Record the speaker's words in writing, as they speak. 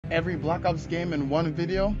every Black Ops game in one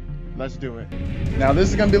video? Let's do it. Now this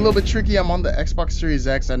is gonna be a little bit tricky. I'm on the Xbox Series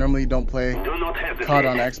X. I normally don't play COD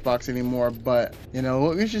on Xbox anymore, but you know,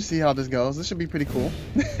 we should see how this goes. This should be pretty cool.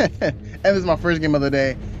 And this is my first game of the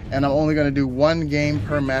day, and I'm only gonna do one game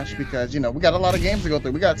per match because, you know, we got a lot of games to go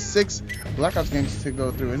through. We got 6 Black Ops games to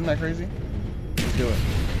go through. Isn't that crazy? Let's do it.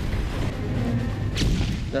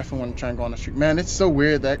 Definitely want to try and go on the streak. Man, it's so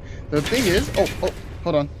weird that the thing is,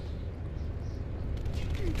 hold on.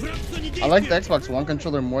 I like the Xbox One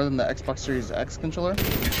controller more than the Xbox Series X controller,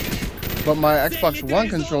 but my Xbox One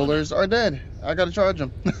controllers are dead. I gotta charge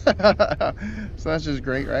them. So that's just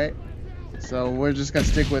great, right? So we're just gonna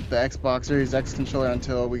stick with the Xbox Series X controller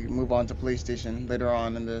until we move on to PlayStation later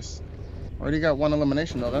on in this. Already got 1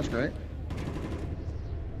 elimination though, that's great.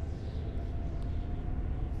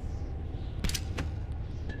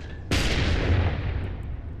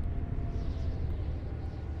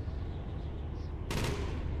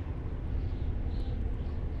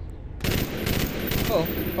 Oh,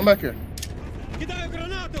 I'm back here.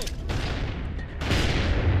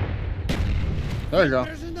 There you go.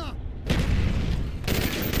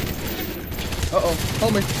 Uh-oh,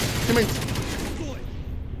 hold me. Teammates.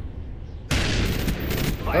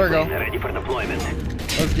 There we go. Ready for deployment.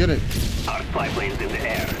 Let's get it. Our spy planes in the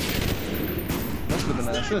air. That's with an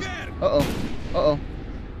assist. Uh-oh. Uh-oh.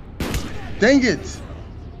 Dang it!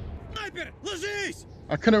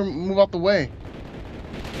 I couldn't move out the way.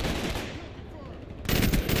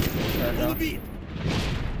 There we go.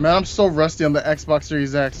 Man, I'm so rusty on the Xbox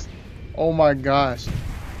Series X. Oh my gosh.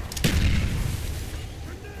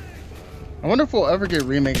 I wonder if we'll ever get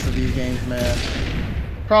remakes of these games, man.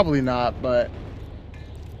 Probably not, but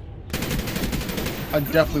I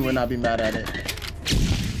definitely would not be mad at it.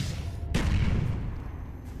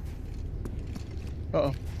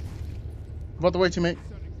 Uh-oh. About the way, teammate.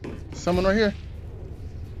 There's someone right here.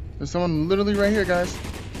 There's someone literally right here, guys.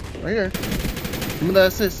 Right here. Give me that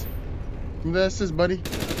assist. Give me that assist, buddy.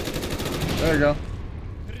 There you go.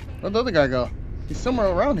 Where'd the other guy go? He's somewhere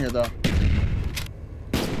around here, though.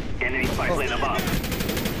 Enemy spy plane above.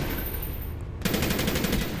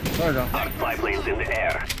 There we go. Our spy planes in the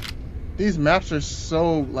air. These maps are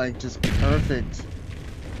so, like, just perfect.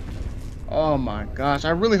 Oh my gosh.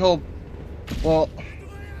 I really hope... Well,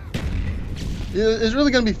 it's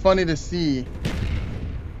really going to be funny to see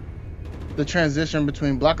the transition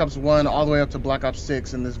between Black Ops 1 all the way up to Black Ops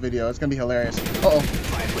 6 in this video. It's going to be hilarious. Uh-oh.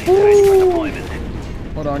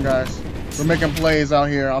 Hold on, guys. We're making plays out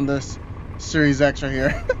here on this Series X right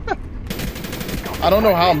here. I don't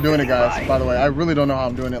know how I'm doing it, guys, by the way. I really don't know how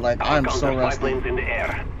I'm doing it. Like, I'm so rusty.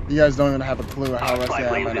 You guys don't even have a clue how rusty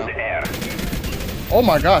I am right now. Oh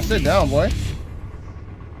my gosh, sit down, boy.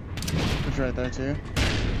 It's right there, too.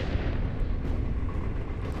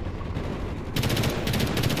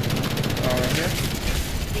 Oh, right here.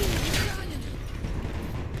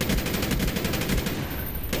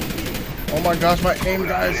 Oh my gosh, my aim,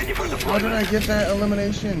 guys. How did I get that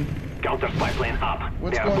elimination? Counter spy plane up.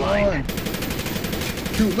 What's going on?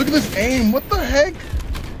 Dude, look at this aim. What the heck?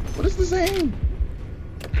 What is this aim?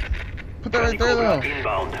 Put that right there, though.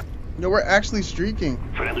 Yo, we're actually streaking.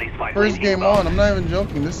 First game on. I'm not even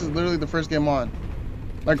joking. This is literally the first game on.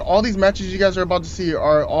 Like, all these matches you guys are about to see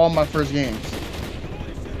are all my first games.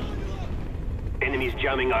 Enemies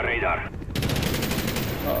jamming our radar.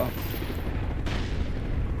 Uh-oh.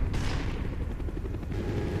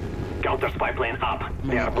 Counter spy plane up.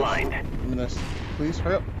 They are blind. Give me this. Please,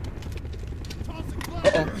 hurry up.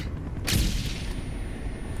 Uh-oh.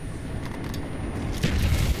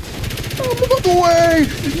 Oh, move out the way!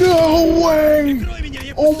 No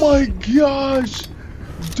way! Oh my gosh!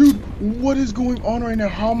 Dude, what is going on right now?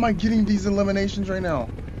 How am I getting these eliminations right now?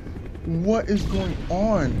 What is going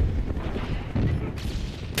on?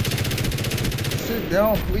 Sit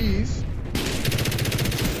down, please.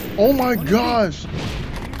 Oh my gosh!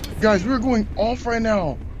 Guys, we're going off right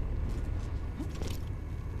now.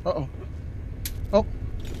 Uh-oh. Oh.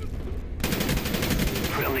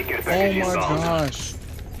 Oh my gosh.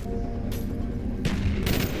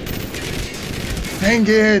 Dang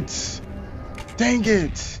it. Dang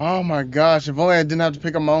it. Oh my gosh. If only I didn't have to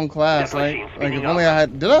pick up my own class. Like if only I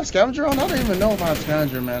had... Did I have scavenger on? I don't even know if I have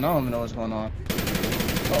scavenger, man. I don't even know what's going on.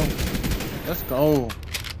 Uh-oh. Let's go.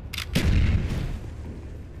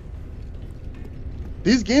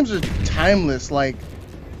 These games are timeless. Like,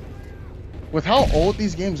 with how old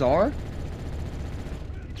these games are,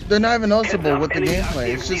 they're not even noticeable with the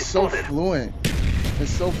gameplay. It's just so fluent.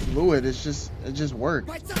 It's so fluid. It just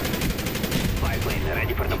works. Spy plane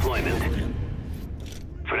ready for deployment.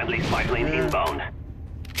 Friendly spy plane inbound.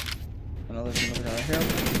 Another guy right here.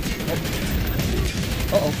 Oh.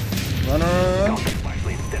 Uh-oh. Run. Spy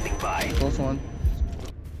plane standing by. Close one.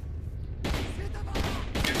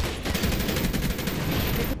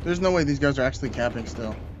 There's no way these guys are actually camping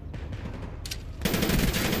still.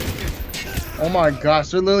 Oh my gosh,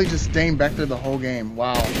 they're literally just staying back there the whole game.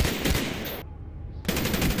 Wow.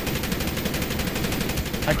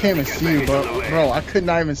 I can't even see you, bro. I could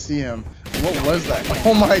not even see him. What was that?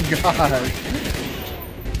 Oh my god.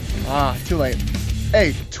 Ah, too late.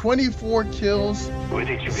 Hey, 24 kills,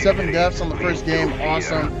 7 deaths on the first game.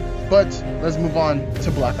 Awesome. But let's move on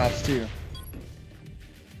to Black Ops 2.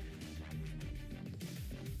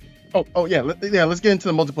 Oh yeah, let's get into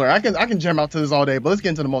the multiplayer. I can jam out to this all day, but let's get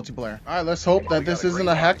into the multiplayer. All right, let's hope that this isn't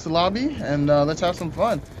a hacked lobby, and let's have some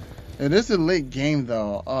fun. It is a late game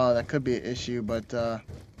though. That could be an issue, but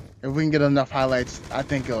if we can get enough highlights, I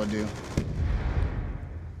think it'll do.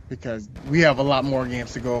 Because we have a lot more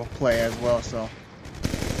games to go play as well. So,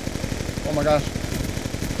 oh my gosh,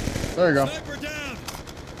 there you go.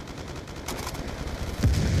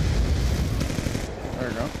 There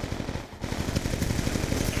you go.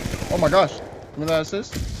 Oh my gosh. Remember that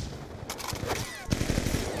assist?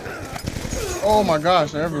 Oh my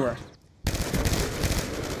gosh, they're everywhere.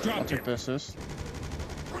 I'll take the assist.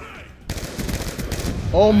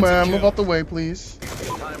 Oh man, move out the way, please.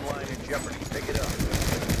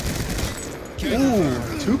 Ooh,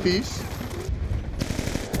 2-piece.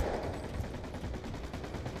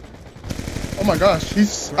 Oh my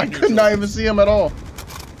gosh, I could not even see him at all.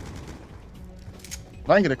 If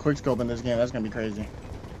I can get a quick scope in this game, that's gonna be crazy.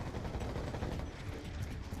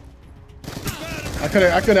 I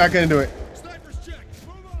couldn't do it.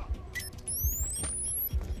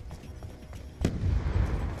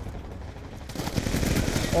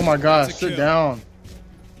 Oh my gosh, sit down.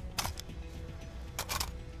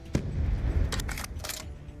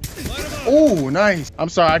 Oh, nice. I'm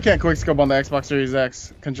sorry, I can't quick scope on the Xbox Series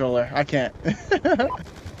X controller. I can't.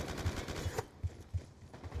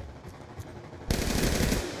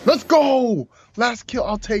 Let's go! Last kill,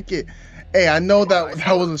 I'll take it. Hey, I know that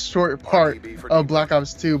was a short part of Black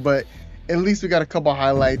Ops 2, but at least we got a couple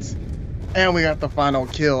highlights and we got the final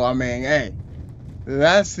kill. I mean, hey,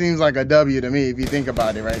 that seems like a W to me if you think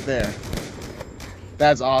about it right there.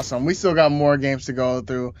 That's awesome. We still got more games to go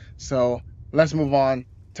through, so let's move on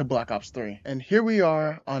to Black Ops 3. And here we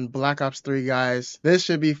are on Black Ops 3, guys. This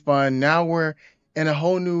should be fun. Now we're in a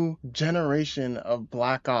whole new generation of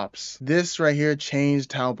Black Ops. This right here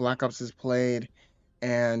changed how Black Ops is played,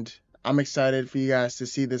 and I'm excited for you guys to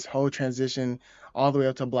see this whole transition all the way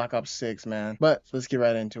up to Black Ops 6, man. But let's get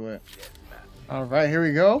right into it. All right, here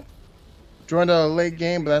we go. Joined a late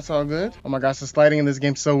game, but that's all good. Oh my gosh, the sliding in this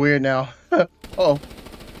game's so weird now. Uh-oh.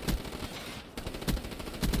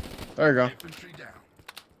 There we go.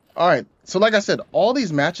 All right, so like I said, all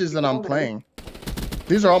these matches that I'm playing,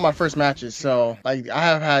 these are all my first matches, so like I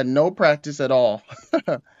have had no practice at all.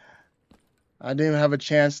 I didn't even have a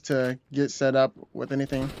chance to get set up with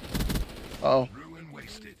anything. Uh-oh.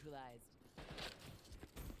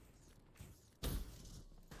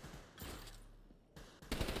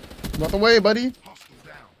 Out the way, buddy.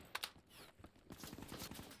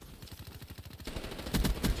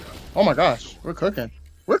 Oh my gosh, we're cooking.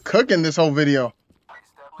 We're cooking this whole video.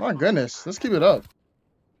 My goodness, let's keep it up.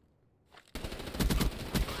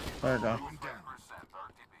 There we go.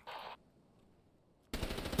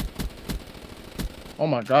 Oh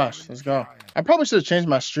my gosh, let's go. I probably should have changed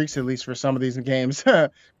my streaks at least for some of these games.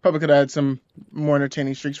 Probably could have had some more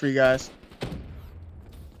entertaining streaks for you guys.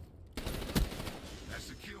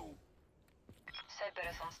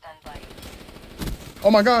 Oh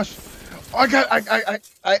my gosh.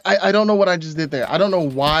 I don't know what I just did there. I don't know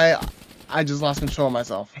why I just lost control of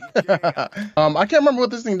myself. I can't remember what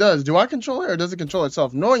this thing does. Do I control it or does it control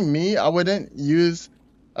itself? Knowing me, I wouldn't use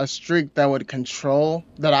a streak that would control,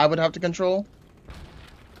 that I would have to control.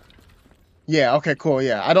 Yeah, okay, cool,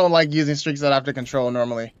 yeah. I don't like using streaks that I have to control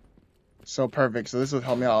normally. So perfect, so this would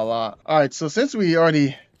help me out a lot. Alright, so since we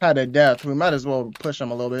already had a death, we might as well push them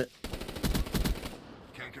a little bit.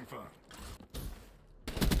 Can't confirm.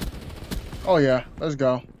 Oh yeah, let's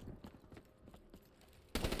go.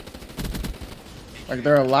 Like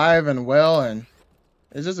they're alive and well, and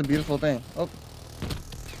it's just a beautiful thing. Oh,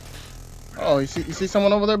 oh, you see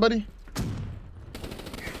someone over there, buddy?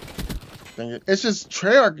 Dang it! It's just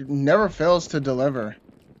Treyarch never fails to deliver.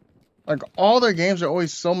 Like all their games are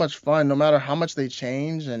always so much fun, no matter how much they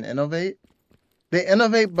change and innovate. They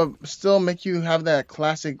innovate, but still make you have that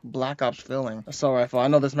classic Black Ops feeling. Assault rifle. I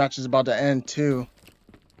know this match is about to end too.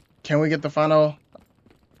 Can we get the final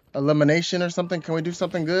elimination or something? Can we do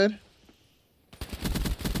something good?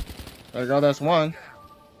 There you go, that's one.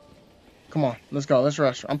 Come on, let's go. Let's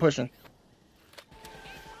rush. I'm pushing.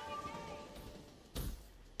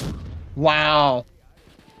 Wow.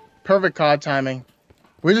 Perfect COD timing.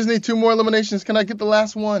 We just need 2 more eliminations. Can I get the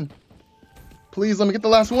last one? Please, let me get the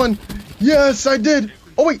last one. Yes, I did.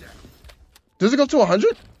 Oh, wait. Does it go to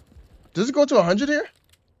 100? Does it go to 100 here?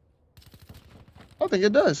 I think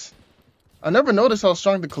it does. I never noticed how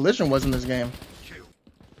strong the collision was in this game.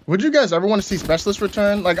 Would you guys ever want to see Specialist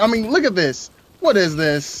return? Like, I mean, look at this. What is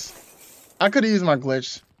this? I could have used my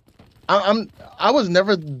glitch. I was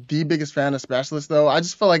never the biggest fan of Specialist, though. I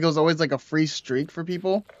just felt like it was always like a free streak for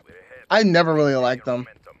people. I never really liked them.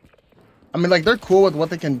 I mean, like, they're cool with what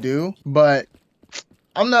they can do, but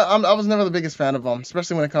I was never the biggest fan of them,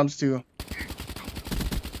 especially when it comes to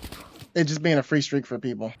it just being a free streak for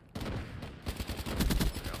people.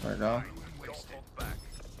 There we go.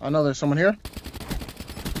 I know there's someone here.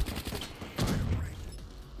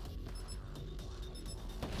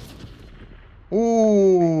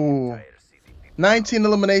 Ooh. 19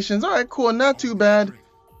 eliminations. All right, cool. Not too bad.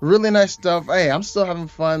 Really nice stuff. Hey, I'm still having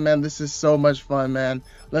fun, man. This is so much fun, man.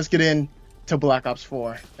 Let's get into Black Ops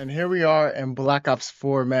 4. And here we are in Black Ops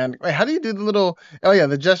 4, man. Wait, how do you do the little... Oh, yeah,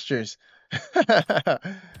 the gestures.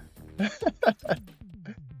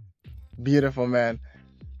 Beautiful, man.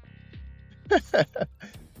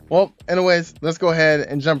 Well, anyways, let's go ahead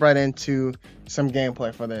and jump right into some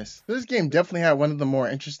gameplay for this. This game definitely had one of the more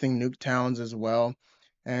interesting nuke towns as well.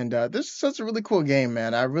 And this is such a really cool game,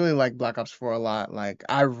 man. I really like Black Ops 4 a lot. Like,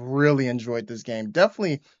 I really enjoyed this game.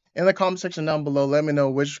 Definitely in the comment section down below, let me know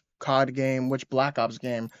which COD game, which Black Ops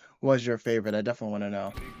game was your favorite. I definitely want to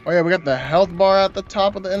know. Oh yeah, we got the health bar at the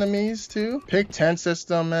top of the enemies too. Pick 10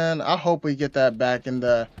 system, man. I hope we get that back in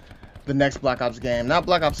the next Black Ops game. Not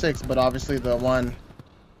Black Ops 6, but obviously the one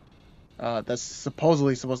that's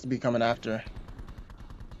supposedly supposed to be coming after.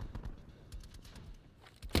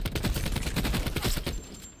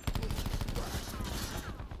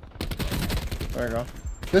 There we go.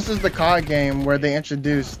 This is the COD game where they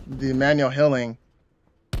introduced the manual healing.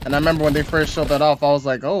 And I remember when they first showed that off, I was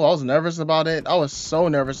like, oh, I was nervous about it. I was so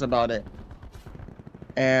nervous about it.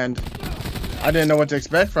 And I didn't know what to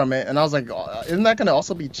expect from it. And I was like, oh, isn't that going to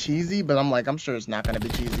also be cheesy? But I'm like, I'm sure it's not going to be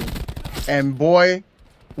cheesy. And boy,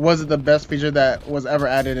 was it the best feature that was ever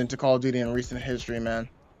added into Call of Duty in recent history, man.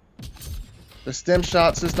 The stem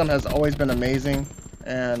shot system has always been amazing.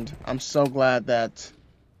 And I'm so glad that...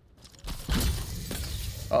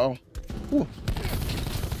 Uh-oh. Ooh.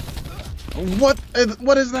 What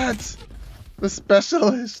is that? The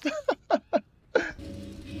specialist.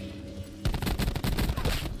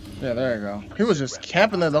 Yeah, there you go. He was just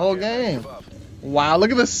camping there the whole game. Wow, look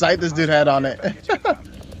at the sight this dude had on it.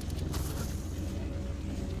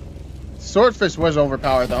 Swordfish was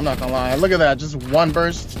overpowered though, I'm not gonna lie. Look at that, just one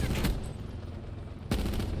burst.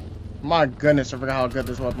 My goodness, I forgot how good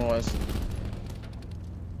this weapon was.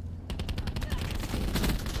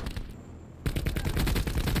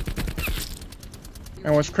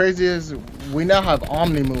 And what's crazy is we now have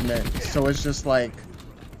Omni movement, so it's just like,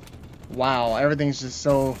 wow, everything's just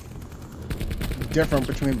so different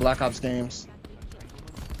between Black Ops games.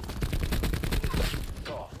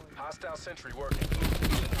 Hostile sentry working.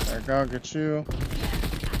 There we go, get you.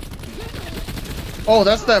 Oh,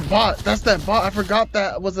 that's that bot. That's that bot. I forgot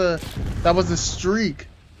that was a streak.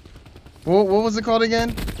 What was it called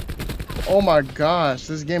again? Oh my gosh,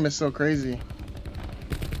 this game is so crazy.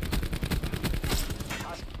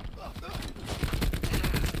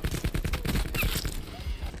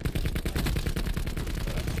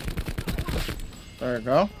 There we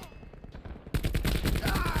go.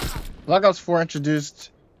 Black Ops 4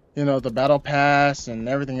 introduced, you know, the battle pass and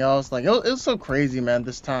everything else. Like, it was so crazy, man,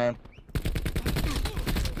 this time.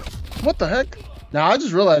 What the heck? Now, I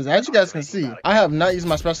just realized, as you guys can see, I have not used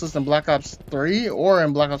my specialist in Black Ops 3 or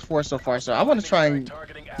in Black Ops 4 so far. So I want to try and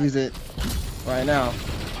use it right now.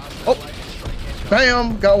 Oh!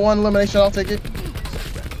 Bam! Got one elimination. I'll take it.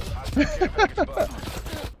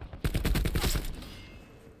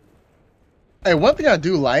 Hey, one thing I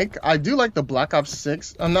do like the Black Ops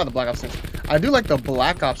 6, not the Black Ops 6, I do like the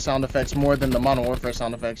Black Ops sound effects more than the Modern Warfare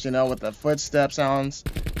sound effects, you know, with the footstep sounds,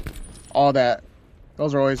 all that.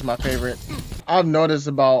 Those are always my favorite. I've noticed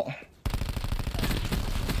about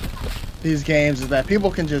these games is that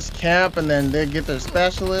people can just camp and then they get their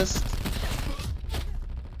specialist.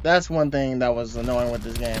 That's one thing that was annoying with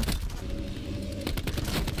this game.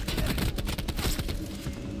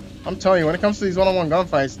 I'm telling you, when it comes to these one-on-one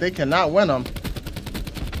gunfights, they cannot win them.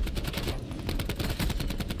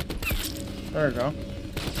 There we go.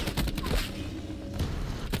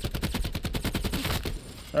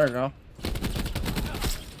 There we go.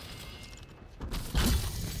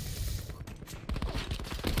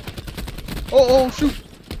 Oh, shoot.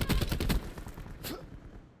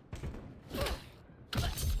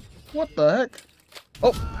 What the heck?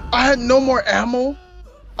 Oh, I had no more ammo.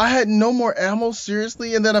 I had no more ammo,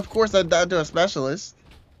 seriously? And then, of course, I died to a specialist.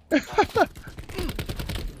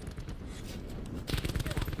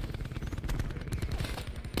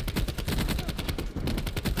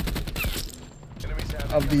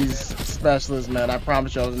 Of these specialists, man, I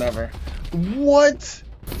promise you I was never. What?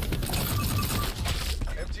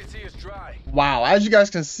 FTT is dry. Wow, as you guys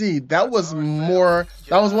can see, that was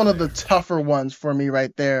one of the tougher ones for me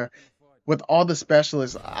right there. With all the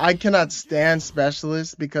specialists, I cannot stand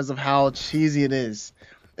specialists because of how cheesy it is.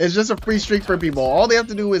 It's just a free streak for people. All they have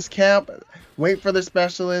to do is camp, wait for the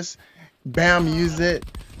specialist, bam, use it.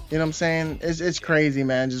 You know what I'm saying? It's crazy,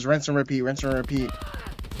 man. Just rinse and repeat, rinse and repeat.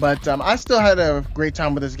 But I still had a great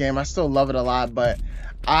time with this game. I still love it a lot, but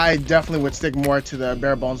I definitely would stick more to the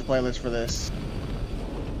bare bones playlist for this.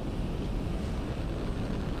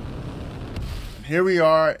 Here we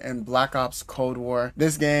are in Black Ops Cold War.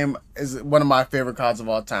 This game is one of my favorite CODs of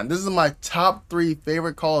all time. This is my top 3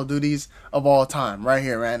 favorite Call of Duties of all time right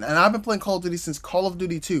here, man. And I've been playing Call of Duty since Call of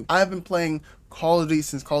Duty 2. I've been playing Call of Duty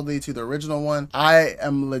since Call of Duty 2, the original one. I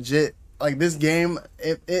am legit, like, this game,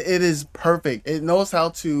 it is perfect. It knows how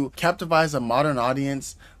to captivate a modern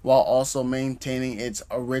audience while also maintaining its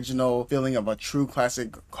original feeling of a true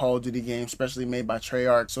classic Call of Duty game, especially made by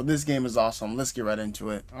Treyarch. So this game is awesome. Let's get right into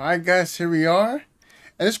it. All right, guys, here we are.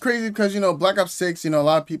 And it's crazy because, you know, Black Ops 6, you know, a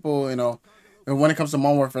lot of people, you know, when it comes to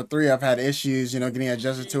Modern Warfare 3, I've had issues, you know, getting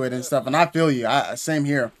adjusted to it and stuff. And I feel you. Same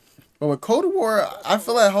here. But with Cold War, I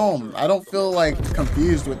feel at home. I don't feel, like,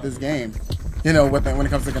 confused with this game, you know, when it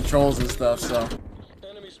comes to controls and stuff, so.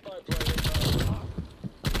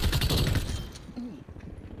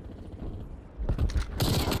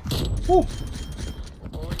 Whew.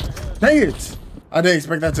 Dang it! I didn't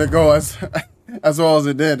expect that to go as well as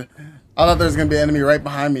it did. I thought there was gonna be an enemy right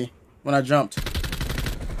behind me when I jumped.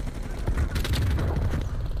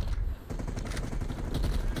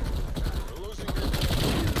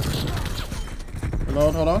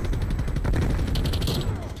 Reload, hold on.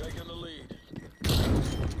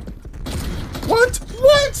 What?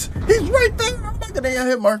 What? He's right there! I'm not gonna get a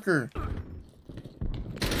hit marker.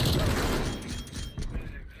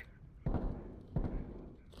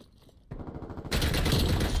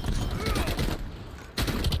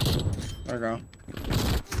 There we go.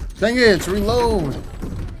 Dang it, reload.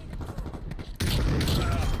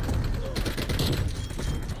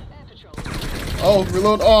 Oh,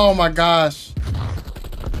 reload. Oh my gosh.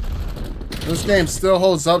 This game still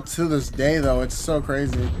holds up to this day though. It's so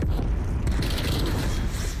crazy.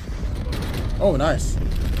 Oh, nice.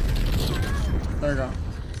 There we go.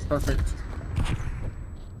 Perfect.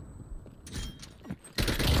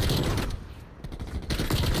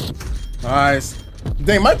 Nice.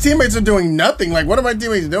 Dang, my teammates are doing nothing. Like, what are my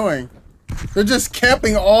teammates doing? They're just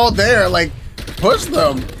camping all there. Like, push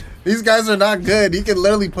them. These guys are not good. You can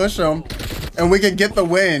literally push them, and we can get the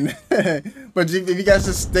win. But if you guys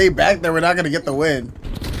just stay back there, we're not going to get the win.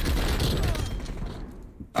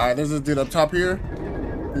 All right, there's this dude up top here.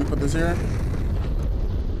 Let me put this here.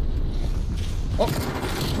 Oh.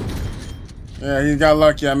 Yeah, he got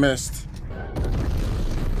lucky. I missed.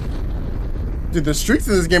 Dude, the streaks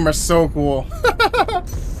in this game are so cool. There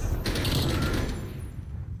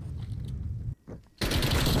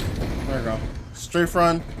we go. Strafe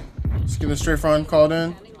run. Let's get the strafe run called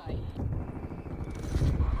in.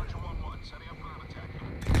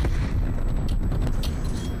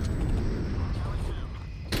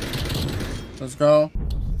 Let's go.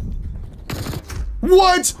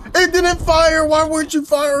 What? It didn't fire. Why weren't you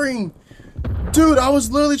firing? Dude, I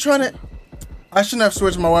was literally trying to... I shouldn't have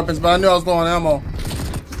switched my weapons, but I knew I was low on ammo.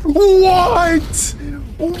 What?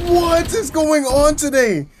 What is going on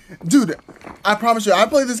today? Dude, I promise you, I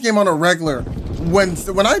play this game on a regular.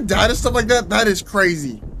 When I die to stuff like that, that is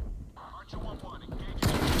crazy.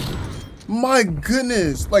 My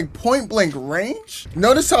goodness. Like, point blank range?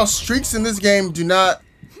 Notice how streaks in this game do not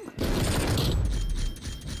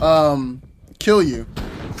kill you.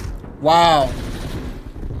 Wow.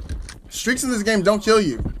 Streaks in this game don't kill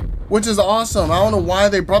you, which is awesome. I don't know why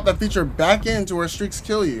they brought that feature back in to where streaks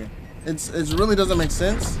kill you. It really doesn't make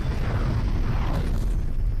sense.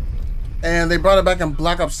 And they brought it back in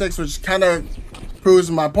Black Ops 6, which kind of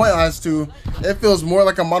proves my point as to it feels more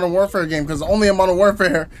like a Modern Warfare game, because only in Modern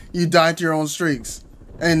Warfare you die to your own streaks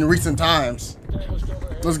in recent times.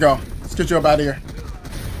 Let's go. Let's get you up out of here.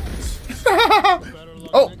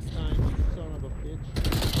 Oh.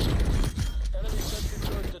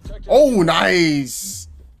 Oh, nice.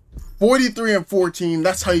 43 and 14.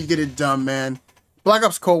 That's how you get it done, man. Black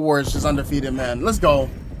Ops Cold War is just undefeated, man. Let's go.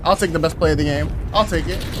 I'll take the best play of the game. I'll take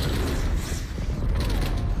it.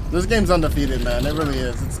 This game's undefeated, man. It really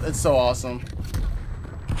is. It's so awesome.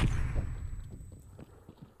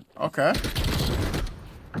 Okay.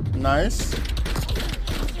 Nice.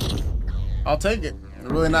 I'll take it.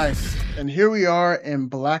 Really nice. And here we are in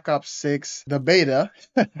Black Ops 6, the beta.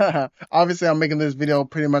 Obviously, I'm making this video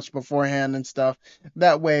pretty much beforehand and stuff.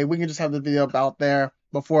 That way, we can just have the video up out there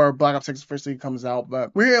before Black Ops 6 officially comes out.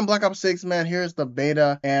 But we're here in Black Ops 6, man. Here's the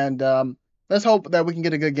beta. And let's hope that we can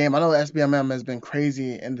get a good game. I know the SBMM has been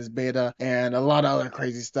crazy in this beta and a lot of other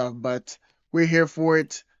crazy stuff. But we're here for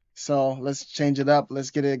it. So let's change it up.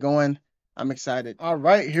 Let's get it going. I'm excited. All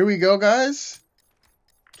right, here we go, guys.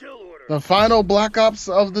 The final Black Ops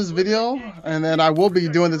of this video, and then I will be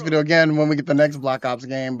doing this video again when we get the next Black Ops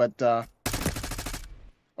game, but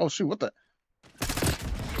oh shoot, what the?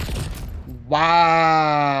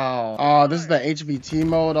 Wow. Oh, this is the HVT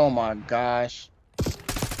mode. Oh my gosh.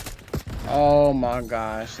 Oh my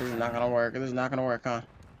gosh. This is not gonna work. This is not gonna work, huh?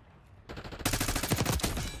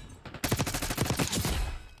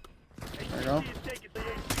 There we go.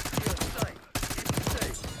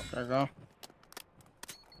 There we go.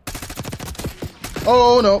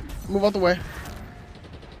 Oh no, move out the way.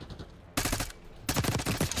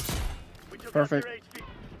 Perfect.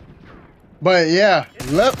 But yeah,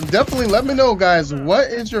 definitely let me know, guys,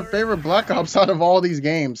 what is your favorite Black Ops out of all these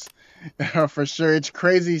games? For sure, it's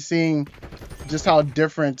crazy seeing just how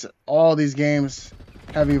different all these games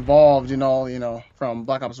have evolved, you know, from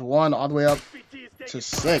Black Ops 1 all the way up to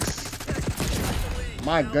 6.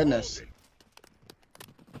 My goodness.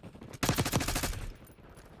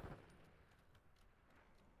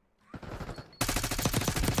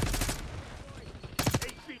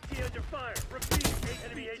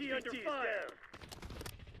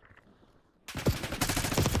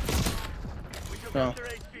 Go.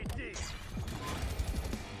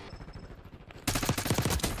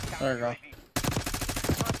 There we go.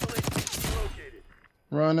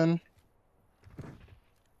 Running.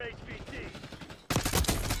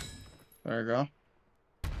 There we go.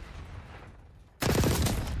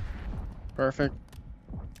 Perfect.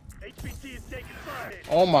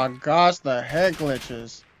 Oh my gosh, the head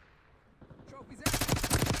glitches.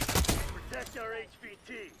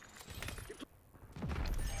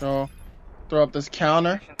 So, throw up this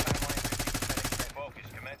counter.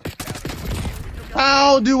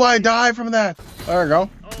 How do I die from that? There we go.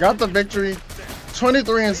 Got the victory.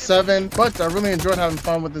 23-7. But I really enjoyed having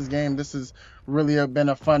fun with this game. This has really been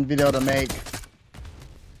a fun video to make.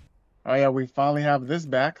 Oh yeah, we finally have this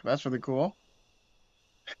back. That's really cool.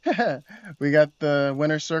 We got the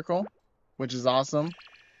winner circle, which is awesome.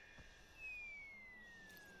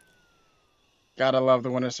 Gotta love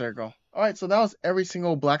the winner circle. Alright, so that was every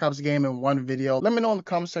single Black Ops game in one video. Let me know in the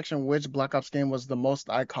comment section which Black Ops game was the most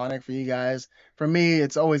iconic for you guys. For me,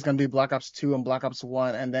 it's always going to be Black Ops 2 and Black Ops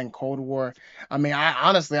 1 and then Cold War. I mean,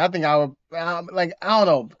 honestly, I think I would, I don't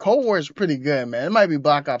know. Cold War is pretty good, man. It might be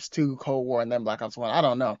Black Ops 2, Cold War, and then Black Ops 1. I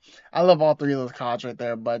don't know. I love all three of those CODs right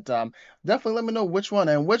there, but definitely let me know which one.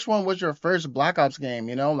 And which one was your first Black Ops game,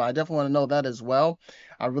 you know? I definitely want to know that as well.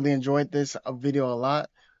 I really enjoyed this video a lot.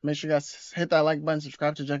 Make sure you guys hit that like button,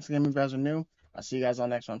 subscribe to Jackson Gaming if you guys are new. I'll see you guys on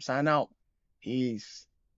the next one. Sign out. Peace.